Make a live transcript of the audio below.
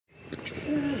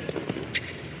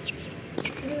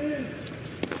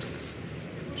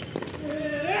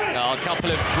Oh, a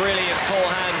couple of brilliant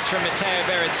forehands from Matteo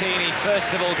Berrettini.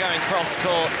 First of all, going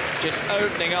cross-court, just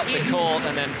opening up the court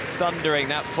and then thundering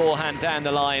that forehand down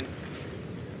the line.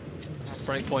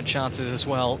 Breakpoint chances as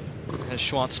well as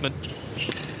Schwartzman.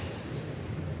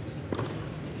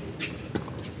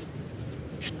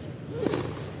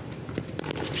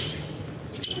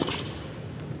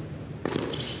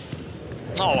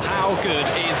 Oh, how good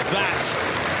is that?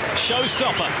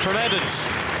 Showstopper from Evans.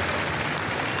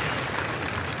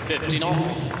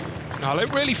 15-all. Now,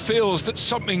 it really feels that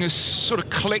something has sort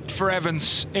of clicked for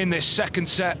Evans in this second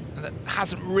set that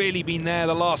hasn't really been there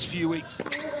the last few weeks.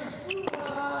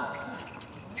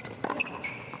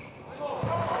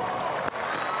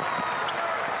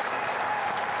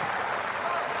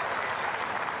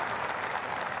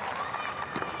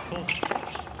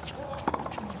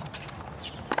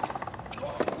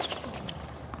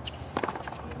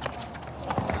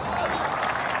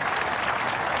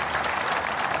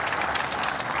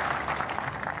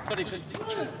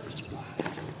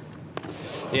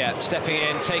 Yeah, stepping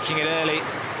in, taking it early.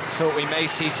 Thought we may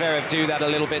see Zverev do that a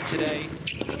little bit today.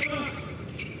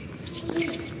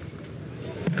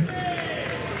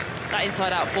 That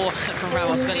inside-out forehand from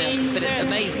Ramos Villas has been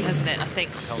amazing, hasn't it, I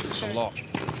think? Tells us a lot.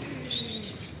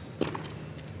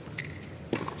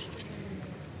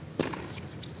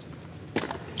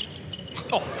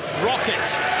 Oh, rocket!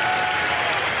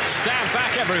 Stand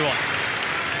back, everyone.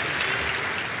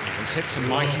 He's hit some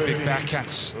mighty big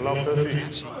backhands.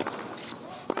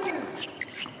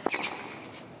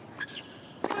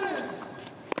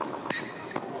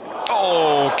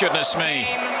 Oh, goodness me.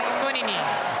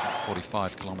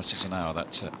 45 kilometers an hour,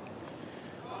 that's it.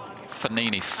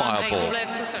 Fognini fireball.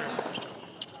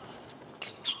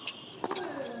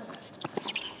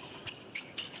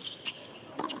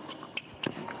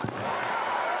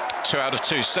 2 out of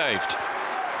 2 saved.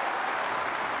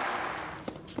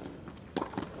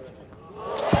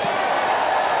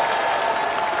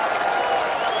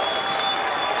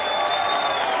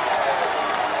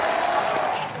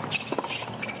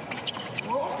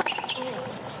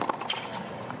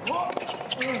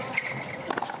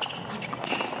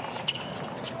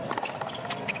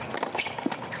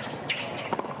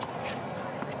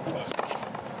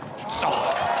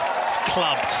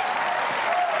 Clubbed.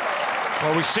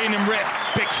 Well, we've seen him rip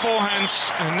big forehands,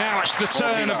 and now it's the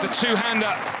turn of the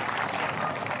two-hander.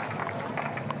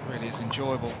 Really is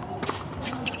enjoyable.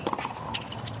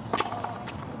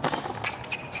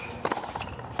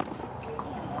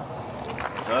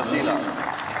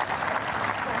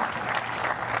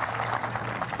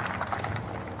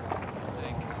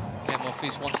 Ken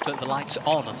Morpheus wants the lights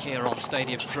on here on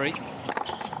Stadium 3.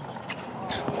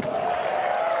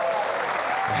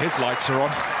 His lights are on.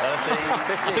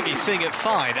 I think he's seeing it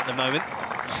fine at the moment.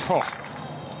 Oh.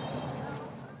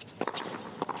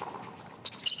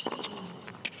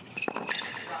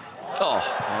 Oh,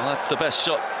 well, that's the best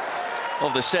shot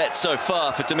of the set so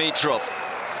far for Dimitrov.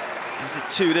 Is it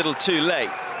too little, too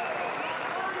late?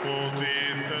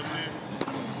 40-30.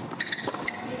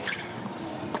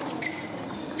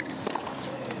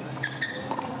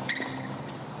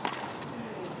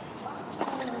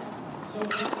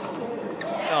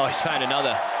 Oh, he's found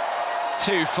another.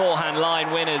 2 forehand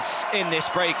line winners in this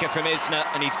breaker from Isner,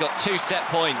 and he's got 2 set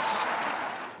points.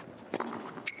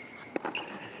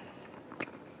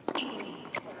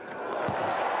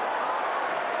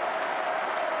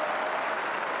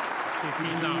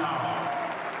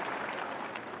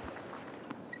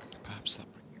 Perhaps that.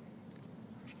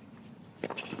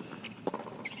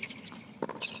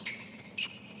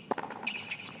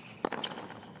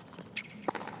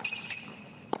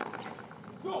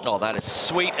 Oh, that is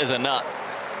sweet as a nut.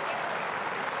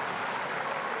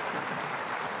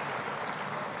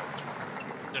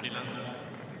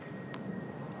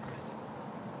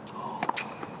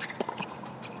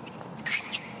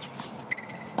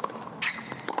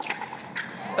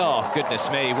 Oh,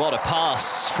 goodness me, what a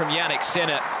pass from Yannick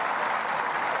Sinner.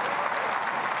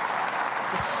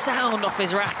 The sound off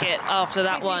his racket after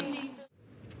that one.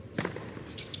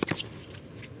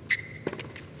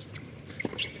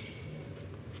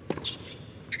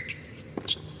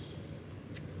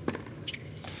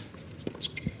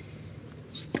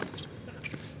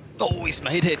 Oh, he's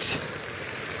made it.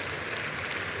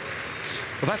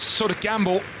 Well, that's the sort of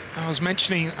gamble I was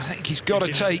mentioning. I think he's got to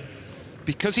take,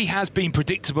 because he has been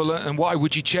predictable, and why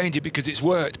would you change it? Because it's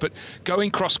worked. But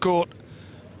going cross-court,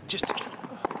 just...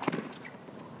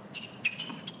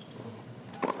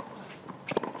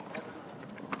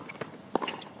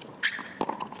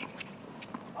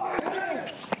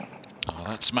 Oh,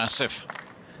 That's massive.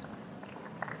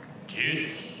 He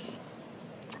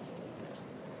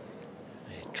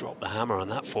dropped the hammer on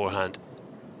that forehand.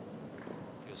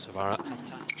 Savara.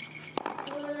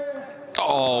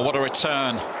 Oh, what a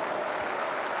return.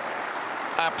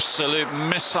 Absolute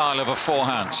missile of a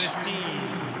forehand. 15.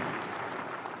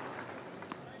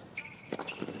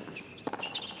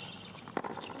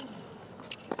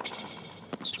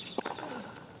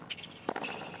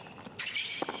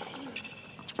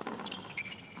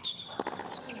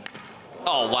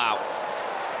 Oh, wow.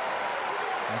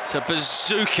 It's a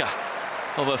bazooka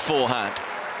of a forehand.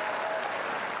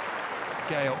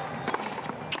 Gale.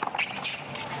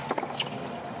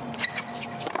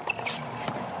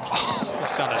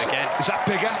 He's done it again. Is that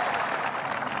bigger?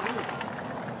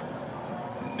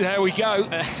 There we go.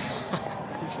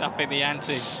 He's upping the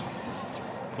ante.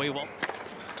 We want.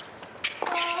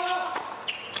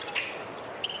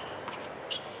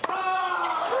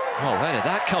 Well, where did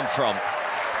that come from?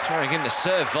 Throwing in the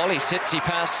serve volley,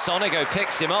 Tsitsipas, Sonego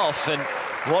picks him off, and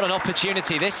what an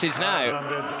opportunity this is now.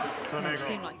 It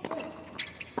seemed like...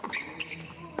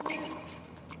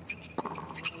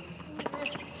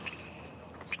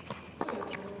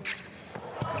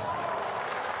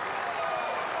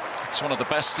 It's one of the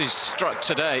best he's struck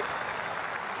today.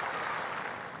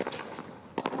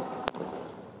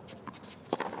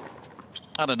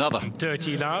 And another.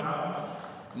 Dirty love.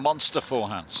 Monster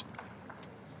forehands.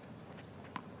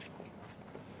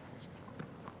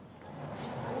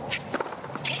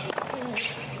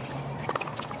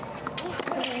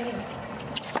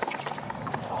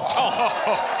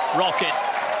 Rocket.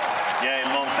 Yeah, in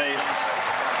long face.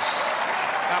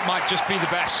 That might just be the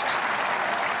best.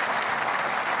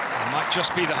 It might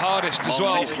just be the hardest as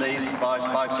well. Monfils leads by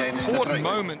 5 games to 3. Important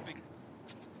moment.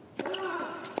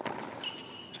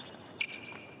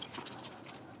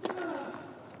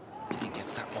 He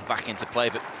gets that one back into play,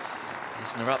 but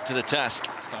Isner up to the task.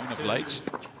 Stone of late.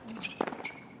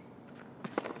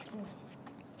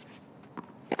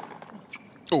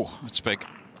 Oh, that's big.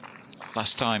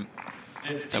 Last time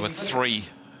there were 3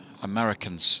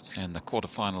 Americans in the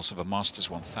quarterfinals of a Masters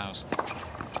 1000.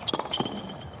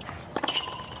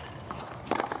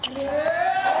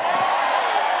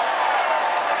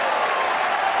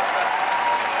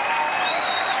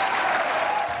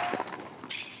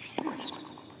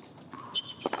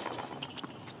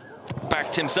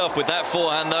 Backed himself with that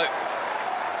forehand, though.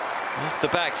 Off the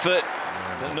back foot.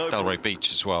 Delray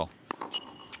Beach as well.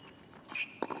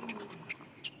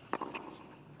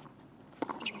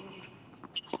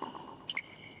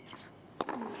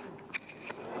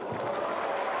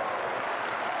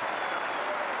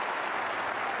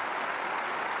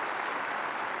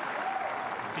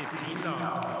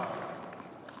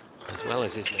 As well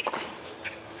as Isner.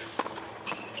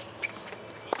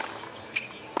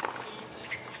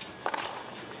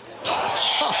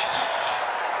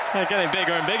 They're getting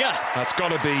bigger and bigger. That's got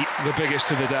to be the biggest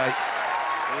of the day.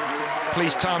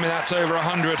 Please tell me that's over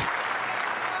 100.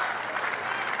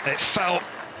 It felt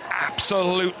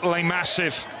absolutely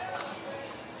massive.